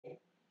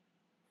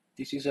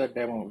This is a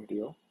demo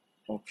video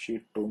of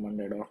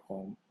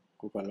sheet2monday.com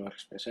Google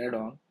Workspace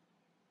add-on.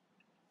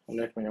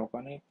 Let me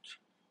open it.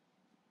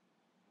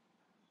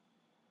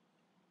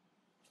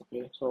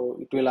 Okay, so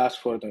it will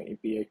ask for the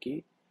API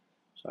key.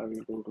 So I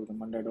will go to the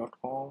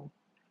monday.com,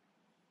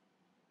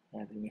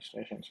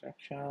 administration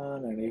section,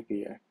 and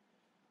API.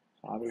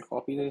 So I will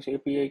copy this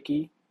API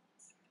key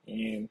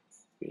and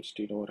paste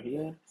it over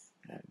here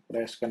and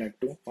press connect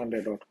to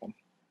monday.com.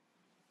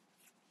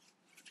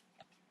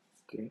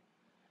 Okay,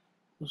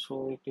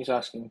 so it is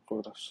asking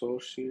for the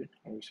source sheet.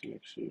 I will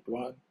select sheet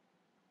 1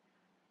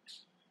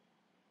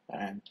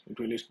 and it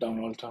will list down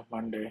all the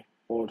Monday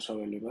codes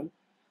available.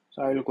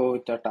 So I will go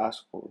with the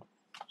task code.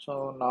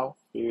 So now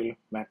we will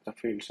make the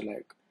fields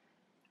like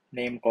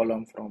name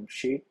column from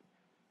sheet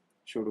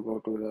should go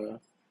to the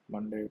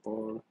Monday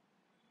board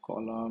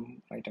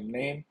column, item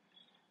name,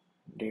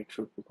 date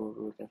should go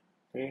to the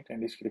date,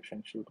 and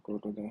description should go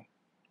to the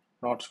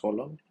notes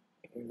column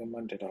in the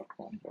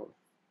monday.com board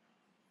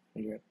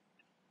here.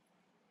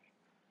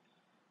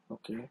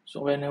 Okay,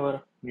 so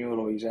whenever new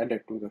row is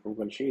added to the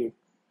Google Sheet,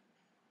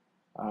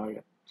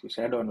 this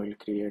add-on will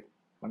create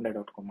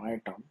monday.com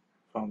item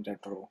from that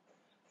row.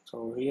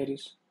 So here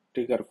is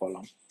trigger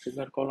column.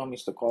 Trigger column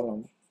is the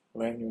column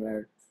when you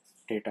add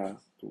data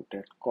to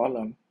that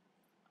column,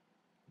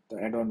 the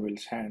add-on will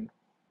send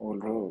whole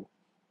row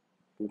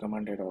to the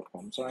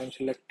monday.com. So I'm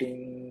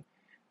selecting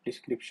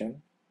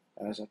description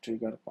as a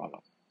trigger column.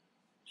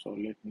 So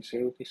let me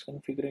save this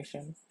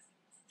configuration,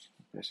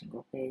 pressing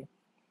OK.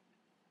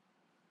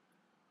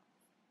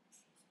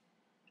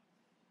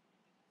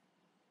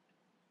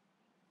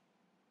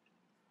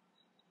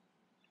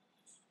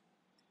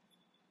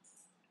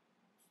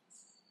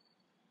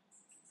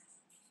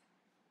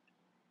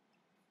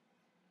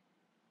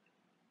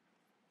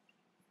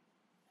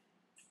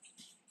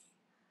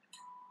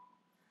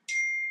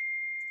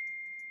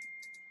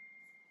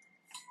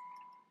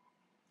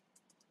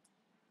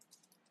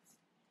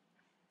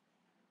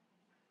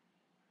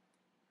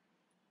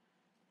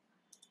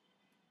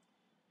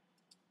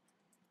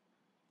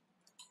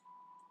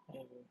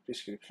 And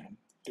description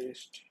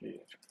paste here,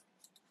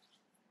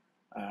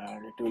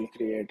 and it will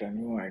create a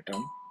new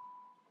item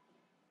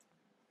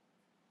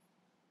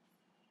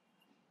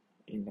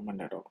in the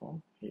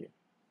monday.com here.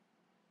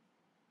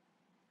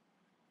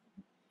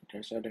 It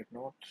has added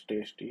notes,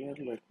 taste here.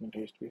 Let me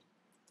taste with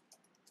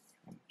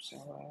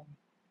 7.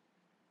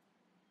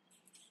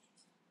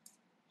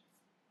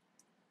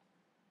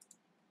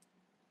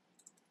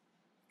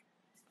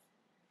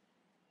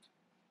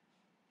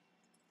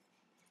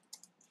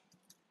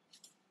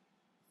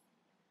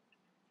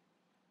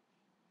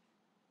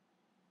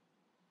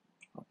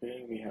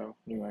 Okay, we have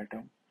new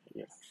item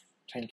here.